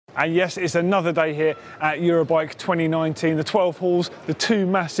And yes, it's another day here at Eurobike 2019. The 12 halls, the two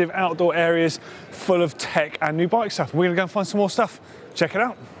massive outdoor areas full of tech and new bike stuff. We're gonna go and find some more stuff. Check it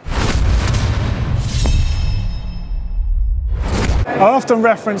out. I often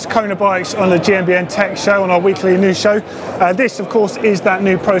reference Kona bikes on the GMBN Tech Show, on our weekly news show. This, of course, is that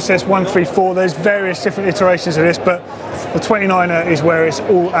new Process 134. There's various different iterations of this, but the 29er is where it's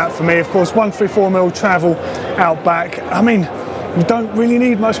all at for me. Of course, 134mm travel out back. I mean, you don't really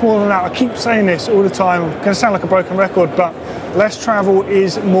need much more than that. I keep saying this all the time. I'm going to sound like a broken record, but less travel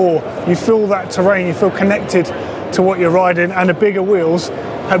is more. You feel that terrain, you feel connected to what you're riding, and the bigger wheels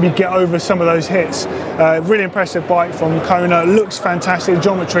help you get over some of those hits. Really impressive bike from Kona. Looks fantastic. The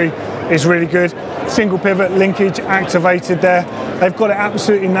geometry is really good. Single pivot linkage activated there. They've got it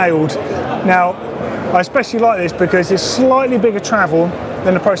absolutely nailed. Now, I especially like this because it's slightly bigger travel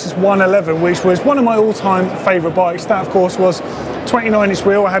than the Process 111, which was one of my all-time favourite bikes. That, of course, was 29-inch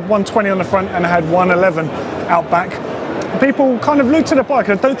wheel. I had 120 on the front and I had 111 out back. People kind of looked at the bike,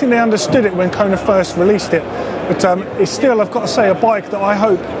 and I don't think they understood it when Kona first released it. But it's still, I've got to say, a bike that I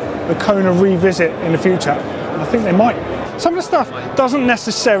hope the Kona revisit in the future. I think they might. Some of the stuff doesn't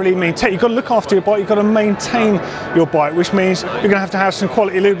necessarily mean tech. You've got to look after your bike, you've got to maintain your bike, which means you're going to have some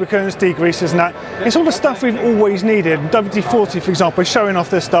quality lubricants, degreasers and that. It's all the stuff we've always needed. WD-40, for example, is showing off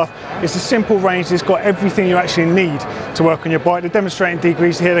this stuff. It's a simple range, it's got everything you actually need to work on your bike. They're demonstrating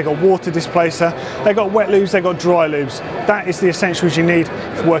degreaser here, they've got water displacer, they've got wet lubes, they've got dry lubes. That is the essentials you need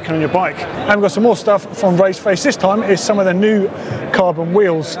for working on your bike. And we've got some more stuff from Raceface. This time is some of the new carbon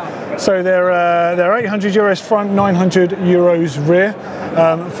wheels. So they're 800 euros front, 900 euros rear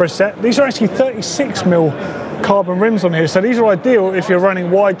for a set. These are actually 36mm carbon rims on here, so these are ideal if you're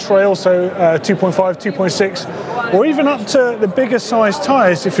running wide trails, so 2.5, 2.6, or even up to the bigger size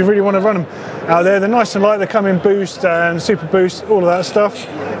tyres if you really want to run them out there. They're nice and light, they come in boost and super boost, all of that stuff.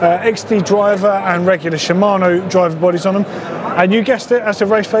 XD driver and regular Shimano driver bodies on them. And you guessed it, as a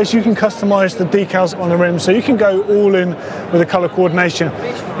Raceface, you can customise the decals on the rims, so you can go all in with the colour coordination.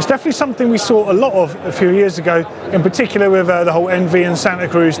 It's definitely something we saw a lot of a few years ago, in particular with the whole NV and Santa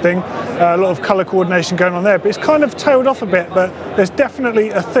Cruz thing. A lot of colour coordination going on there, but it's kind of tailed off a bit. But there's definitely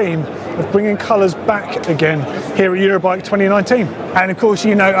a theme of bringing colours back again here at Eurobike 2019. And of course,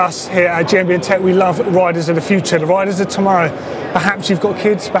 you know us here at GMBN Tech, we love riders of the future, the riders of tomorrow. Perhaps you've got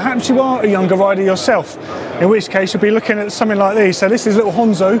kids, perhaps you are a younger rider yourself, in which case you'll be looking at something like these. So this is little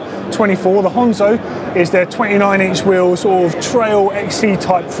Honzo 24. The Honzo is their 29-inch wheel, sort of trail XC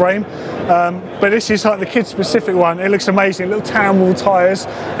type frame. But this is like the kid specific one. It looks amazing. Little tan wall tyres.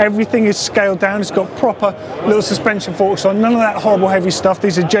 Everything is scaled down. It's got proper little suspension forks on. None of that horrible heavy stuff.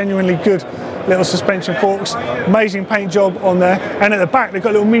 These are genuinely good little suspension forks. Amazing paint job on there. And at the back they've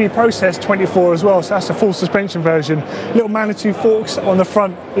got a little mini Process 24 as well. So that's the full suspension version. Little Manitou forks on the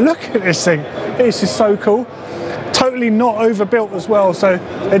front. Look at this thing. This is so cool. Totally not overbuilt as well. So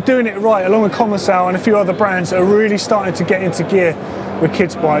they're doing it right, along with Commissar and a few other brands that are really starting to get into gear with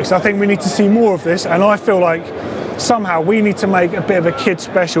kids bikes. I think we need to see more of this, and I feel like somehow we need to make a bit of a kid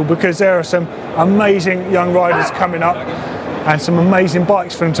special, because there are some amazing young riders coming up and some amazing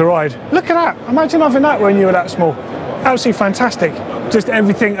bikes for them to ride. Look at that. Imagine having that when you were that small. Absolutely fantastic. Just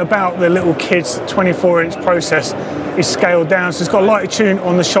everything about the little kids 24-inch Process is scaled down. So it's got a lighter tune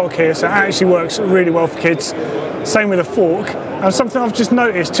on the shock here, so it actually works really well for kids. Same with a fork. And something I've just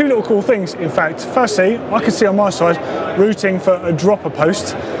noticed, two little cool things in fact. Firstly, I can see on my side routing for a dropper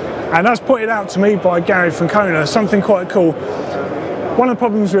post, and that's pointed out to me by Gary from Kona. Something quite cool. One of the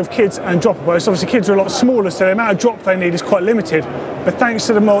problems with kids and dropper posts, obviously kids are a lot smaller, so the amount of drop they need is quite limited. But thanks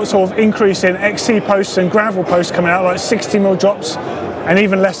to the more sort of increase in XC posts and gravel posts coming out, like 60mm drops and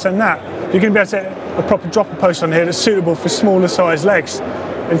even less than that, you're going to be able to get a proper dropper post on here that's suitable for smaller size legs.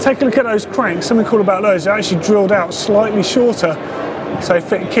 And take a look at those cranks. Something cool about those, they're actually drilled out slightly shorter, so they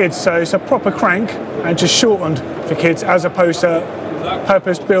fit kids. So it's a proper crank and just shortened for kids, as opposed to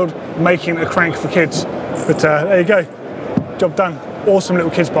purpose build making a crank for kids. But there you go, job done. Awesome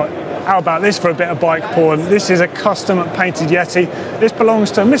little kids bike. How about this for a bit of bike porn? This is a custom painted Yeti. This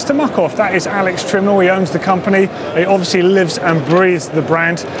belongs to Mr. Muckoff. That is Alex Trimnell. He owns the company. He obviously lives and breathes the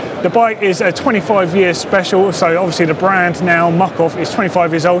brand. The bike is a 25-year special, so obviously the brand now, Muckoff, is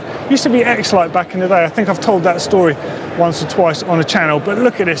 25 years old. Used to be X-Lite back in the day. I think I've told that story once or twice on the channel, but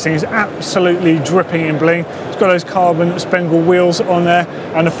look at this thing. It's absolutely dripping in bling. It's got those carbon Spengle wheels on there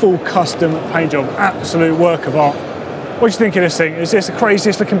and a full custom paint job. Absolute work of art. What do you think of this thing? Is this the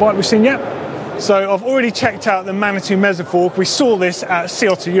craziest looking bike we've seen yet? So I've already checked out the Manitou Mesofork. We saw this at Sea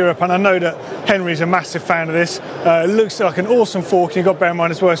Otter Europe, and I know that Henry's a massive fan of this. It looks like an awesome fork. You've got to bear in mind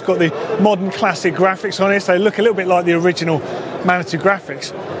as well, it's got the modern classic graphics on it, so they look a little bit like the original Manitou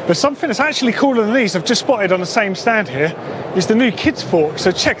graphics. But something that's actually cooler than these I've just spotted on the same stand here is the new kids fork.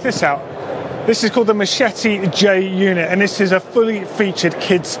 So check this out. This is called the Machete J unit, and this is a fully featured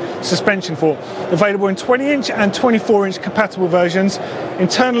kids suspension fork, available in 20-inch and 24-inch compatible versions,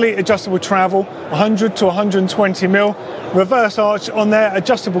 internally adjustable travel, 100 to 120 mil, reverse arch on there,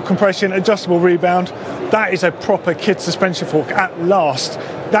 adjustable compression, adjustable rebound. That is a proper kids suspension fork at last.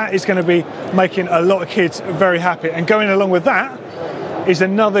 That is going to be making a lot of kids very happy. And going along with that is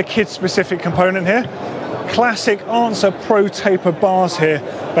another kids-specific component here. Classic Answer Pro taper bars here,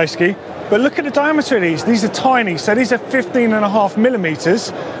 basically. But look at the diameter of these. These are tiny. So these are 15.5 millimeters,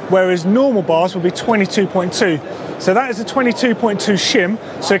 whereas normal bars would be 22.2. So that is a 22.2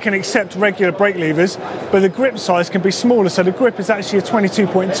 shim, so it can accept regular brake levers, but the grip size can be smaller. So the grip is actually a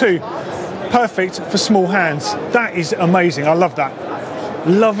 22.2. Perfect for small hands. That is amazing. I love that.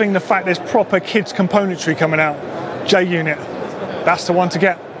 Loving the fact there's proper kids componentry coming out. J unit. That's the one to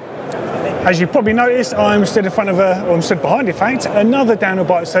get. As you probably noticed, I'm stood in front of I'm stood behind, in fact, another downhill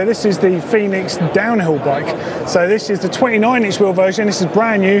bike. So this is the Phoenix downhill bike. So this is the 29-inch wheel version. This is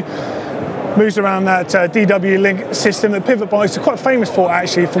brand new. Moves around that DW link system that Pivot bikes are quite famous for,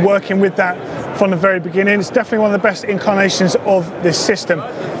 actually, for working with that from the very beginning. It's definitely one of the best incarnations of this system.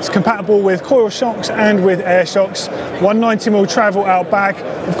 It's compatible with coil shocks and with air shocks. 190mm travel out back.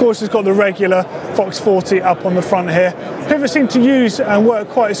 Of course, it's got the regular Fox 40 up on the front here. Pivot seem to use and work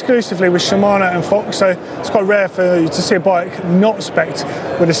quite exclusively with Shimano and Fox, so it's quite rare for you to see a bike not spec'd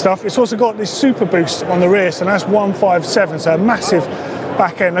with this stuff. It's also got this super boost on the rear, so that's 157, so a massive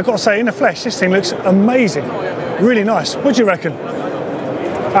back end. I've got to say, in the flesh, this thing looks amazing. Really nice. What do you reckon?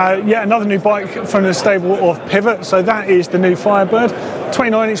 Yet another new bike from the stable of Pivot. So that is the new Firebird.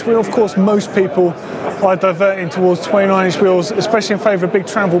 29-inch wheel. Of course, most people are diverting towards 29-inch wheels, especially in favour of big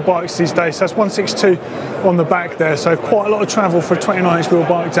travel bikes these days. So that's 162 on the back there. So quite a lot of travel for a 29-inch wheel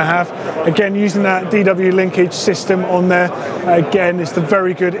bike to have. Again, using that DW linkage system on there. Again, it's the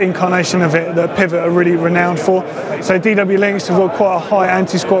very good incarnation of it that Pivot are really renowned for. So DW links have got quite a high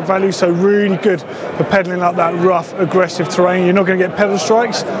anti-squat value, so really good for pedalling up that rough, aggressive terrain. You're not going to get pedal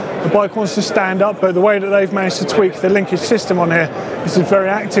strikes. The bike wants to stand up, but the way that they've managed to tweak the linkage system on here, this is very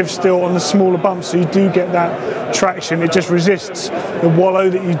active still on the smaller bumps, so you do get that traction. It just resists the wallow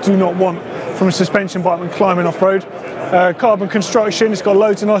that you do not want from a suspension bike when climbing off-road. Carbon construction, it's got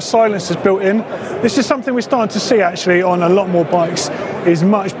loads of nice silencers built in. This is something we're starting to see actually on a lot more bikes, is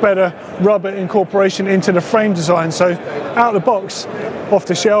much better rubber incorporation into the frame design. So out of the box, off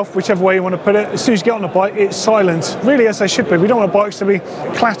the shelf, whichever way you want to put it, as soon as you get on the bike, it's silent, really, as they should be. We don't want bikes to be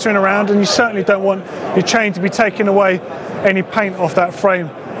clattering around, and you certainly don't want your chain to be taking away any paint off that frame.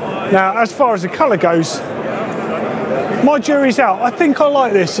 Now, as far as the colour goes, my jury's out. I think I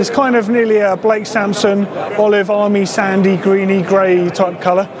like this. It's kind of nearly a Blake Sampson, olive, army, sandy, greeny, grey type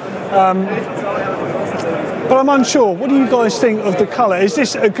colour. But I'm unsure. What do you guys think of the colour? Is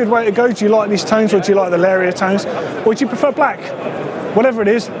this a good way to go? Do you like these tones, or do you like the Lariat tones? Or do you prefer black? Whatever it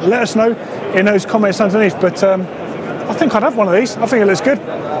is, let us know in those comments underneath. But I think I'd have one of these. I think it looks good.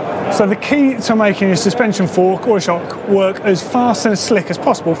 So the key to making your suspension fork or shock work as fast and as slick as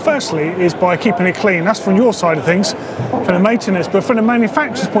possible, firstly, is by keeping it clean. That's from your side of things, from the maintenance. But from the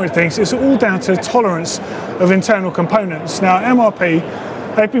manufacturer's point of things, it's all down to the tolerance of internal components. Now,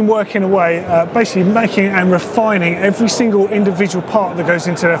 MRP, they've been working away, basically making and refining every single individual part that goes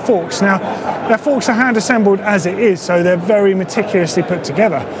into their forks. Now, their forks are hand assembled as it is, so they're very meticulously put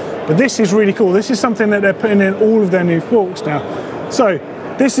together. But this is really cool. This is something that they're putting in all of their new forks now. So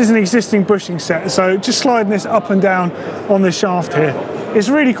this is an existing bushing set, so just sliding this up and down on the shaft here. It's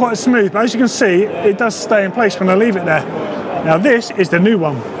really quite smooth, but as you can see, it does stay in place when I leave it there. Now this is the new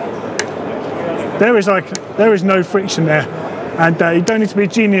one. There is no friction there, and you don't need to be a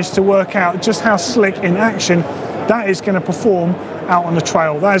genius to work out just how slick in action that is going to perform out on the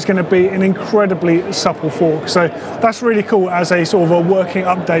trail. That is going to be an incredibly supple fork, so that's really cool as a sort of a working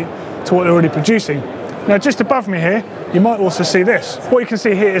update to what they're already producing. Now, just above me here, you might also see this. What you can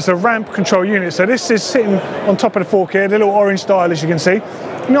see here is a ramp control unit. So this is sitting on top of the fork here, the little orange dial, as you can see.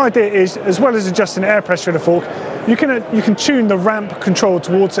 And the idea is, as well as adjusting the air pressure of the fork, you can tune the ramp control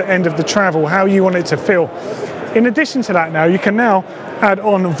towards the end of the travel, how you want it to feel. In addition to that, now you can now add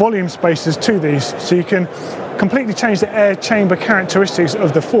on volume spacers to these, so you can completely change the air chamber characteristics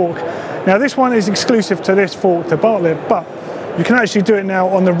of the fork. Now, this one is exclusive to this fork, the Bartlett, but you can actually do it now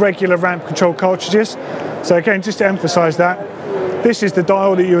on the regular ramp control cartridges. So again, just to emphasize that, this is the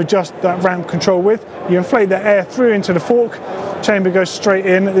dial that you adjust that ramp control with. You inflate the air through into the fork, chamber goes straight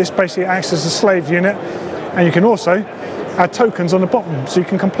in. This basically acts as a slave unit. And you can also add tokens on the bottom, so you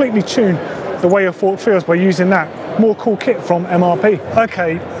can completely tune the way your fork feels by using that. more cool kit from MRP.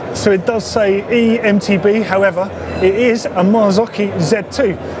 Okay, so it does say EMTB, however, it is a Marzocchi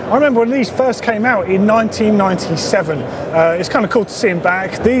Z2. I remember when these first came out in 1997. It's kind of cool to see them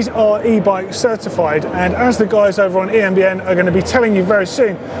back. These are e-bike certified, and as the guys over on EMBN are going to be telling you very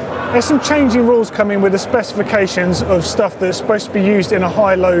soon, there's some changing rules coming with the specifications of stuff that's supposed to be used in a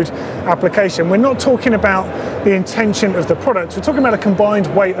high load application. We're not talking about the intention of the product. We're talking about a combined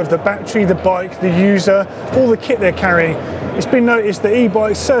weight of the battery, the bike, the user, all the kit they're carrying. It's been noticed that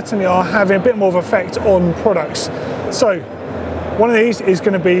e-bikes certainly are having a bit more of an effect on products. So one of these is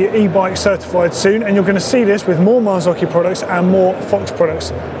going to be e-bike certified soon, and you're going to see this with more Marzocchi products and more Fox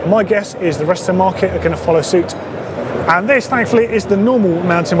products. My guess is the rest of the market are going to follow suit. And this, thankfully, is the normal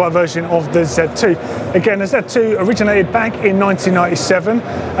mountain bike version of the Z2. Again, the Z2 originated back in 1997,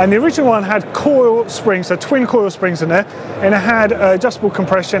 and the original one had coil springs, so twin coil springs in there, and it had adjustable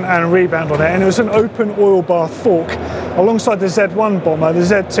compression and rebound on it, and it was an open oil bath fork. Alongside the Z1 bomber, the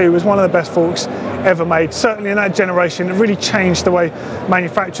Z2 was one of the best forks ever made. Certainly in that generation, it really changed the way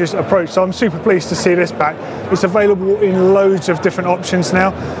manufacturers approach. So I'm super pleased to see this back. It's available in loads of different options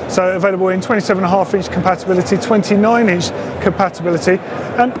now. So available in 27.5-inch compatibility, 29-inch compatibility,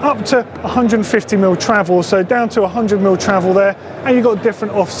 and up to 150mm travel. So down to 100mm travel there, and you've got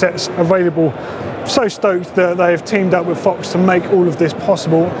different offsets available. So stoked that they have teamed up with Fox to make all of this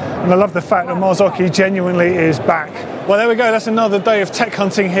possible, and I love the fact that Marzocchi genuinely is back. Well, there we go, that's another day of tech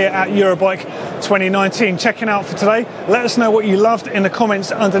hunting here at Eurobike 2019. Checking out for today. Let us know what you loved in the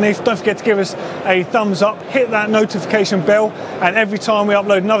comments underneath. Don't forget to give us a thumbs up, hit that notification bell, and every time we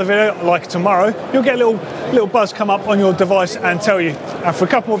upload another video, like tomorrow, you'll get a little buzz come up on your device and tell you. And for a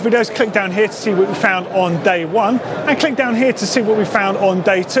couple more videos, click down here to see what we found on day 1, and click down here to see what we found on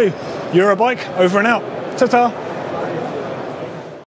day 2. Eurobike, over and out. Ta-ta.